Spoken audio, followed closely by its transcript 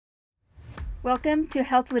Welcome to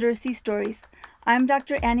Health Literacy Stories. I'm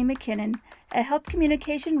Dr. Annie McKinnon, a health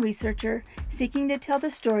communication researcher seeking to tell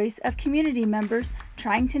the stories of community members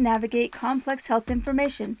trying to navigate complex health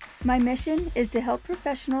information. My mission is to help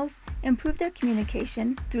professionals improve their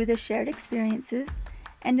communication through the shared experiences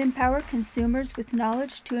and empower consumers with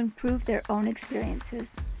knowledge to improve their own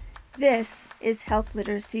experiences. This is Health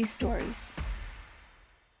Literacy Stories.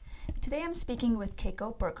 Today I'm speaking with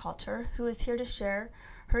Keiko Burkhalter, who is here to share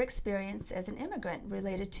her experience as an immigrant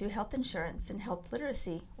related to health insurance and health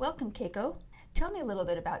literacy. Welcome, Keiko. Tell me a little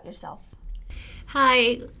bit about yourself.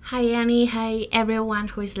 Hi Annie. Hi everyone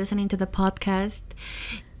who is listening to the podcast.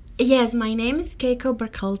 Yes, my name is Keiko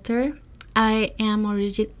Burkhalter. I am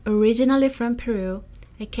originally from Peru.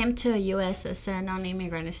 I came to the U.S. as a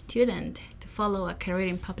non-immigrant student to follow a career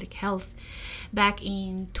in public health back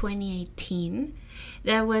in 2018.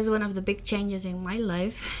 That was one of the big changes in my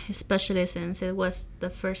life, especially since it was the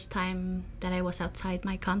first time that I was outside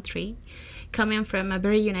my country. Coming from a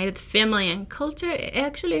very united family and culture,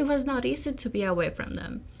 actually it was not easy to be away from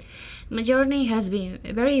them. My journey has been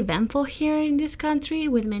very eventful here in this country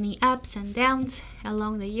with many ups and downs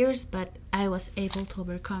along the years, but I was able to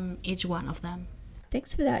overcome each one of them.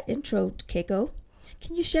 Thanks for that intro, Keiko.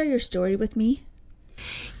 Can you share your story with me?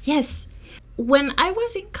 Yes. When I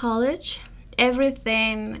was in college,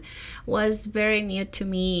 everything was very new to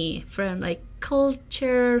me, from like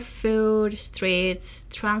culture, food, streets,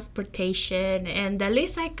 transportation, and the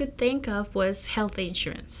least I could think of was health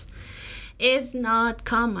insurance. It's not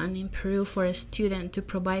common in Peru for a student to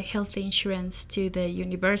provide health insurance to the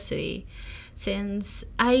university. Since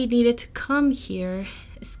I needed to come here,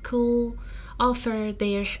 school offered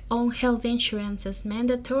their own health insurance as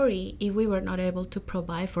mandatory if we were not able to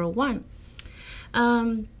provide for one.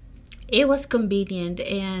 It was convenient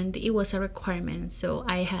and it was a requirement, so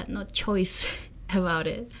I had no choice about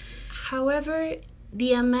it. However,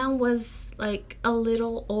 the amount was like a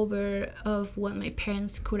little over of what my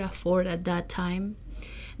parents could afford at that time.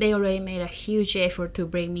 They already made a huge effort to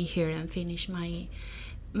bring me here and finish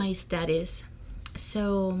my studies.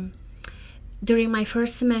 So during my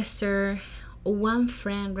first semester, one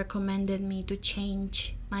friend recommended me to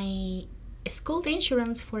change my school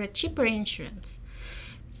insurance for a cheaper insurance,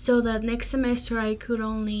 so that next semester I could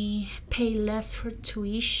only pay less for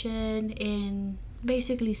tuition, and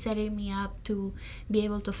basically setting me up to be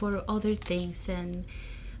able to afford other things. And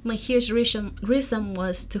my huge reason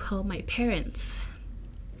was to help my parents.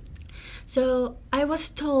 So I was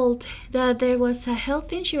told that there was a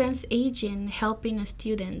health insurance agent helping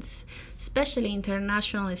students, especially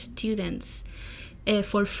international students,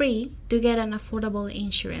 for free to get an affordable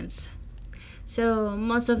insurance. So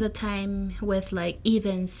most of the time with like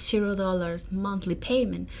even $0 monthly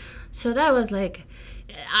payment. So that was like,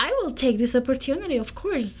 I will take this opportunity, of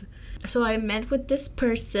course. So I met with this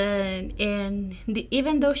person, and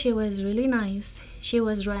even though she was really nice, she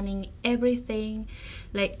was running everything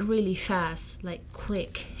like really fast, like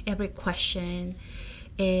quick, every question,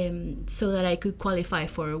 so that I could qualify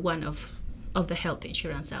for one of the health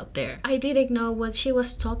insurance out there. I didn't know what she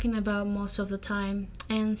was talking about most of the time,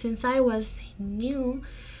 and since I was new,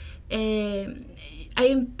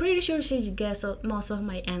 I'm pretty sure she guessed most of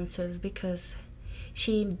my answers because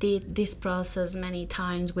she did this process many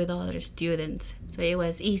times with other students, so it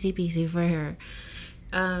was easy peasy for her.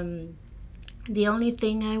 The only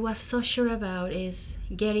thing I was so sure about is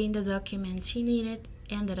getting the documents she needed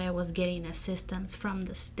and that I was getting assistance from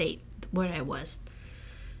the state where I was.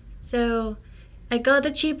 So I got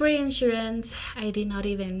the cheaper insurance. I did not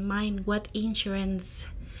even mind what insurance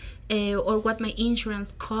or what my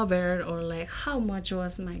insurance covered, or like how much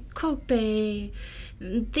was my copay,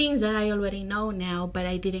 things that I already know now, but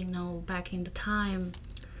I didn't know back in the time.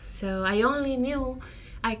 So I only knew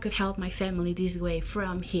I could help my family this way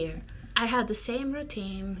from here. I had the same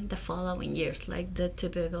routine the following years, like the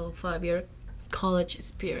typical 5-year college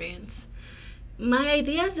experience. My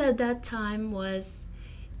ideas at that time was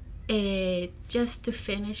just to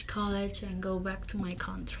finish college and go back to my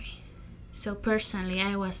country. So personally,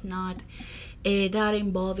 I was not that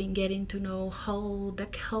involved in getting to know how the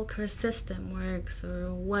healthcare system works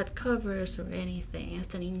or what covers or anything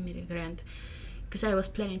as an immigrant, because I was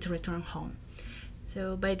planning to return home.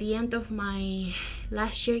 So by the end of my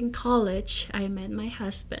last year in college, I met my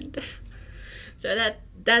husband. So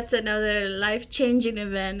that's another life-changing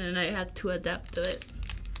event, and I had to adapt to it.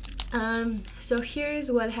 So here's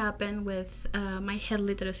what happened with my health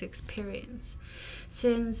literacy experience.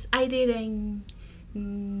 Since I didn't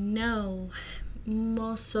know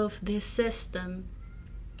most of this system,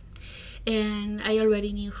 and I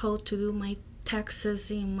already knew how to do my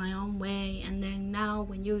taxes in my own way, and then now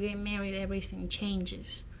when you get married, everything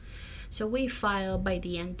changes. So we filed by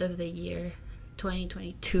the end of the year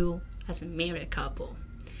 2022 as a married couple.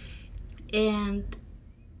 And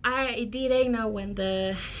I didn't know when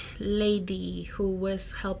the lady who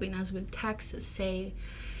was helping us with taxes say,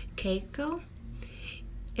 Keiko,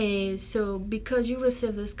 so because you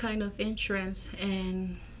receive this kind of insurance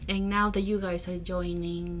and now that you guys are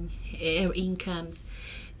joining incomes,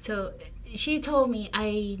 so she told me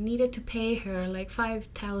I needed to pay her like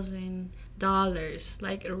 $5,000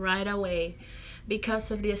 like right away because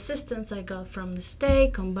of the assistance I got from the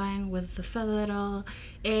state combined with the federal.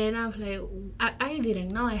 And I'm like, I didn't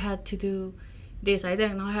know I had to do this. I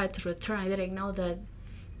didn't know I had to return. I didn't know that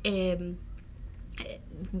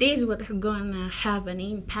this was gonna have an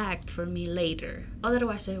impact for me later.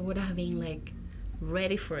 Otherwise, I would have been like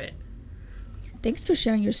ready for it. Thanks for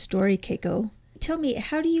sharing your story, Keiko. Tell me,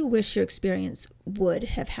 how do you wish your experience would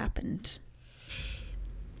have happened?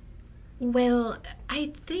 Well,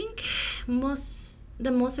 I think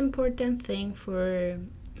the most important thing for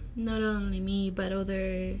not only me but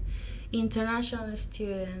other international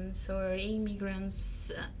students or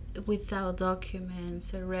immigrants without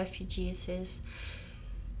documents or refugees is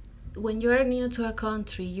when you're new to a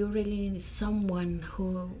country, you really need someone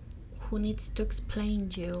who needs to explain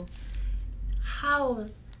to you how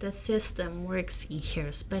the system works in here,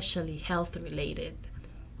 especially health related.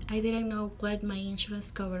 I didn't know what my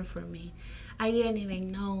insurance covered for me. I didn't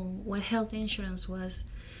even know what health insurance was.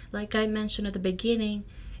 Like I mentioned at the beginning,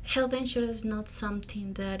 health insurance is not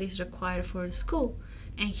something that is required for school.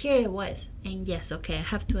 And here it was. And yes, okay, I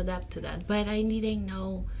have to adapt to that. But I didn't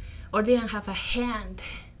know or didn't have a hand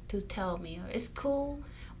to tell me. School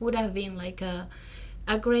would have been like a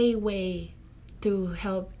great way to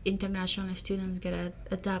help international students get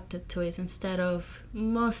adapted to it, instead of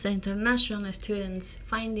most international students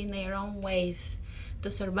finding their own ways to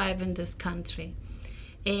survive in this country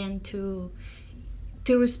and to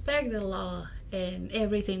respect the law and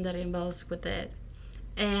everything that involves with it.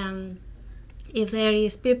 And if there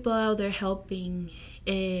is people out there helping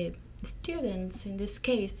students in this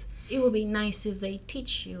case, it would be nice if they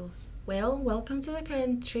teach you, well, welcome to the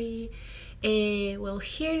country. Well,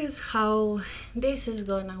 here is how this is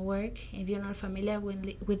gonna work. If you're not familiar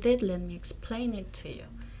with it, let me explain it to you.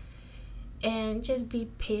 And just be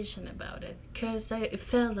patient about it, because I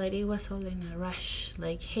felt like it was all in a rush.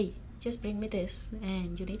 Like, hey, just bring me this,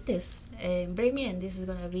 and you need this, and bring me in. This is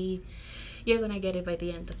gonna be, you're gonna get it by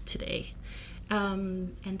the end of today.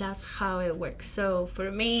 And that's how it works. So for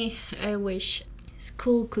me, I wish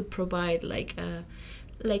school could provide like a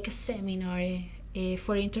seminar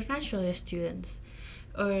for international students,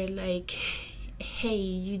 or like, hey,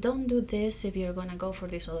 you don't do this if you're gonna go for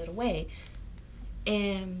this other way.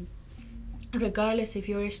 And regardless if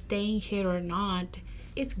you're staying here or not,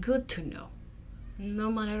 it's good to know.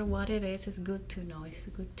 No matter what it is, it's good to know. It's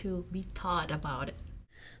good to be taught about it.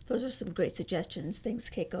 Those are some great suggestions. Thanks,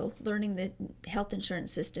 Keiko. Learning the health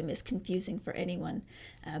insurance system is confusing for anyone,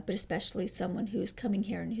 but especially someone who's coming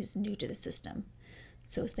here and who's new to the system.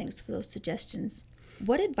 So thanks for those suggestions.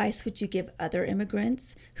 What advice would you give other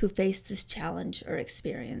immigrants who face this challenge or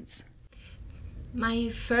experience? My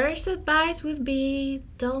first advice would be,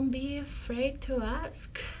 don't be afraid to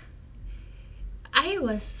ask. I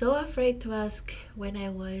was so afraid to ask when I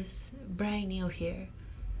was brand new here.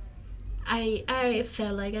 I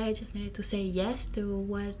felt like I just needed to say yes to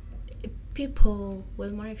what people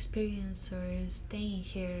with more experience or staying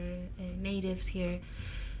here, natives here,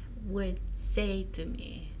 would say to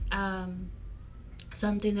me.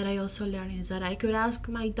 Something that I also learned is that I could ask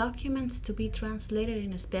my documents to be translated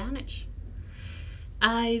in Spanish.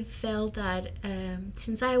 I felt that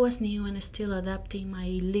since I was new and still adapting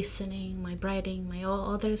my listening, my writing, my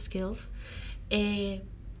all other skills,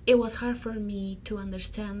 it was hard for me to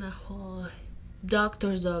understand the whole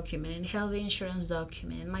doctor's document, health insurance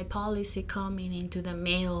document, my policy coming into the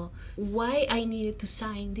mail, why I needed to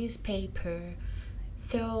sign this paper.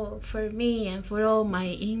 So for me and for all my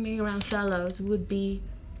immigrant fellows would be,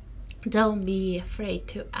 don't be afraid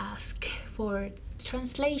to ask for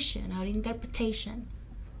translation or interpretation,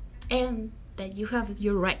 and that you have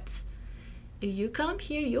your rights. If you come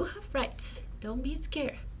here, you have rights. Don't be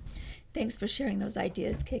scared. Thanks for sharing those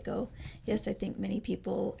ideas, Keiko. Yes, I think many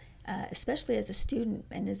people, especially as a student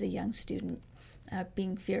and as a young student,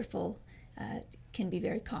 being fearful can be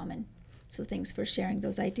very common. So thanks for sharing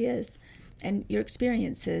those ideas and your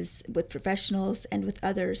experiences with professionals and with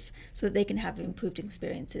others so that they can have improved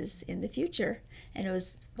experiences in the future. And it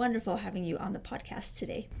was wonderful having you on the podcast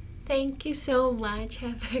today. Thank you so much.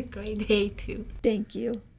 Have a great day too. Thank you.